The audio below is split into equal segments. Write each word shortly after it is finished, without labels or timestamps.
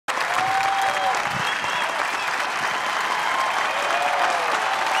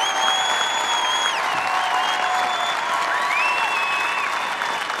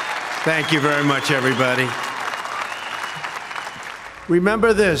Thank you very much, everybody.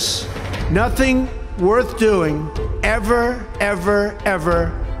 Remember this, nothing worth doing ever, ever,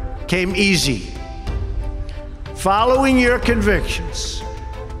 ever came easy. Following your convictions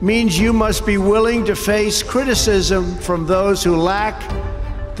means you must be willing to face criticism from those who lack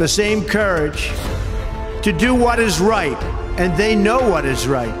the same courage to do what is right, and they know what is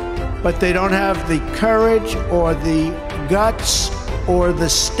right, but they don't have the courage or the guts or the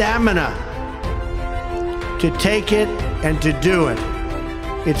stamina to take it and to do it.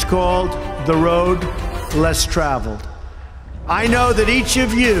 It's called the road less traveled. I know that each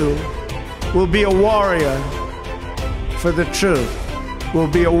of you will be a warrior for the truth, will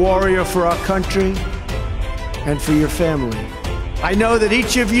be a warrior for our country and for your family. I know that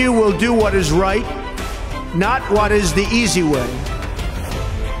each of you will do what is right, not what is the easy way,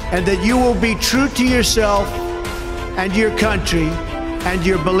 and that you will be true to yourself and your country and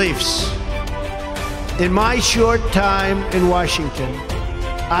your beliefs. In my short time in Washington,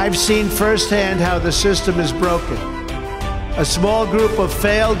 I've seen firsthand how the system is broken. A small group of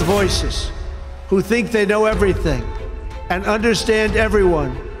failed voices who think they know everything and understand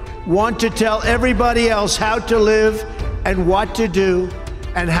everyone want to tell everybody else how to live and what to do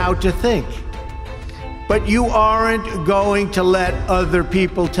and how to think. But you aren't going to let other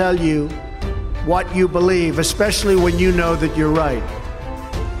people tell you what you believe, especially when you know that you're right.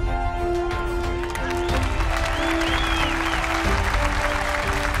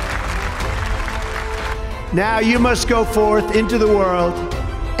 Now you must go forth into the world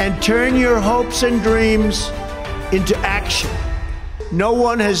and turn your hopes and dreams into action. No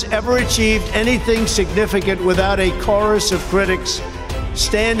one has ever achieved anything significant without a chorus of critics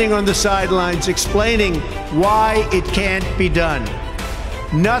standing on the sidelines explaining why it can't be done.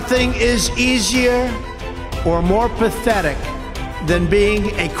 Nothing is easier or more pathetic than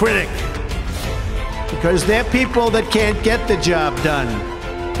being a critic, because they're people that can't get the job done.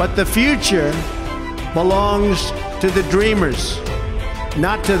 But the future belongs to the dreamers,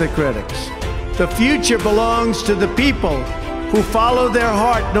 not to the critics. The future belongs to the people who follow their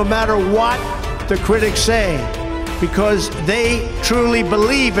heart no matter what the critics say, because they truly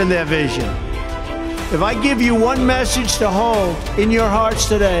believe in their vision. If I give you one message to hold in your hearts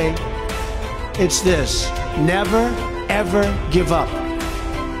today, it's this: never, ever give up.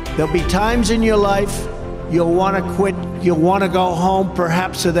 There'll be times in your life you'll want to quit, you'll want to go home,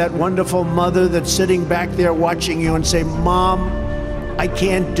 perhaps to that wonderful mother that's sitting back there watching you and say, "Mom, I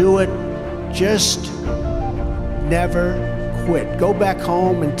can't do it." Just never quit. Go back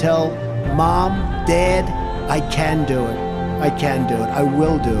home and tell Mom, Dad, I can do it. I can do it. I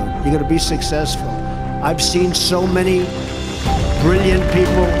will do it. You're going to be successful. I've seen so many brilliant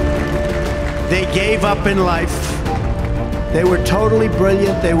people. They gave up in life. They were totally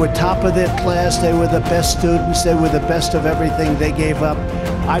brilliant. They were top of their class. They were the best students. They were the best of everything. They gave up.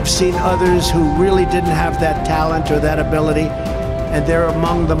 I've seen others who really didn't have that talent or that ability, and they're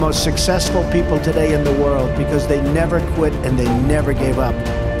among the most successful people today in the world because they never quit and they never gave up.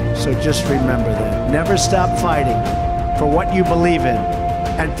 So just remember that. Never stop fighting for what you believe in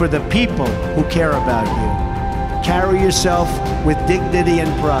and for the people who care about you. Carry yourself with dignity and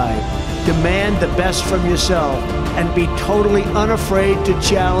pride. Demand the best from yourself and be totally unafraid to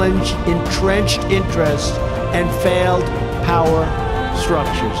challenge entrenched interests and failed power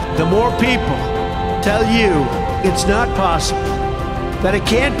structures. The more people tell you it's not possible, that it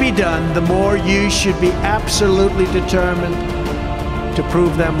can't be done, the more you should be absolutely determined to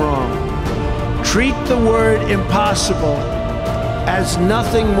prove them wrong. Treat the word impossible as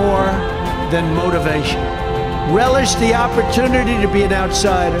nothing more than motivation. Relish the opportunity to be an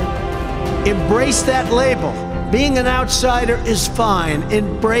outsider. Embrace that label. Being an outsider is fine.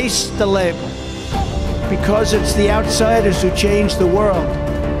 Embrace the label, because it's the outsiders who change the world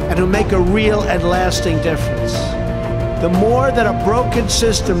and who make a real and lasting difference. The more that a broken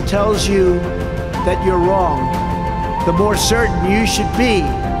system tells you that you're wrong, the more certain you should be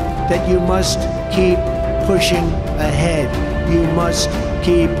that you must keep pushing ahead. You must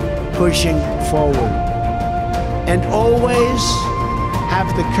keep pushing forward. And always have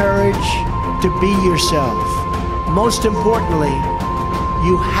the courage to be yourself. Most importantly,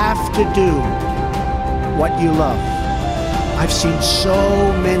 you have to do what you love. I've seen so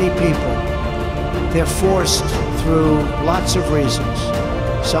many people, they're forced through lots of reasons,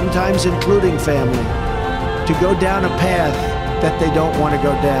 sometimes including family, to go down a path that they don't want to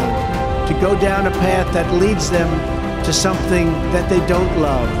go down, to go down a path that leads them to something that they don't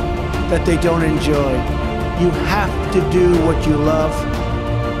love, that they don't enjoy. You have to do what you love,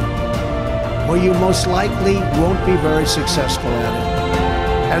 or you most likely won't be very successful at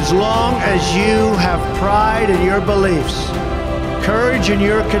it. As long as you have pride in your beliefs, courage in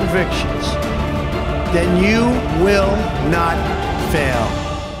your convictions, then you will not fail.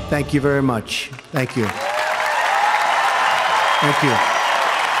 Thank you very much. Thank you. Thank you.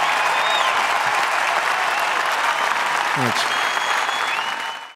 Thanks.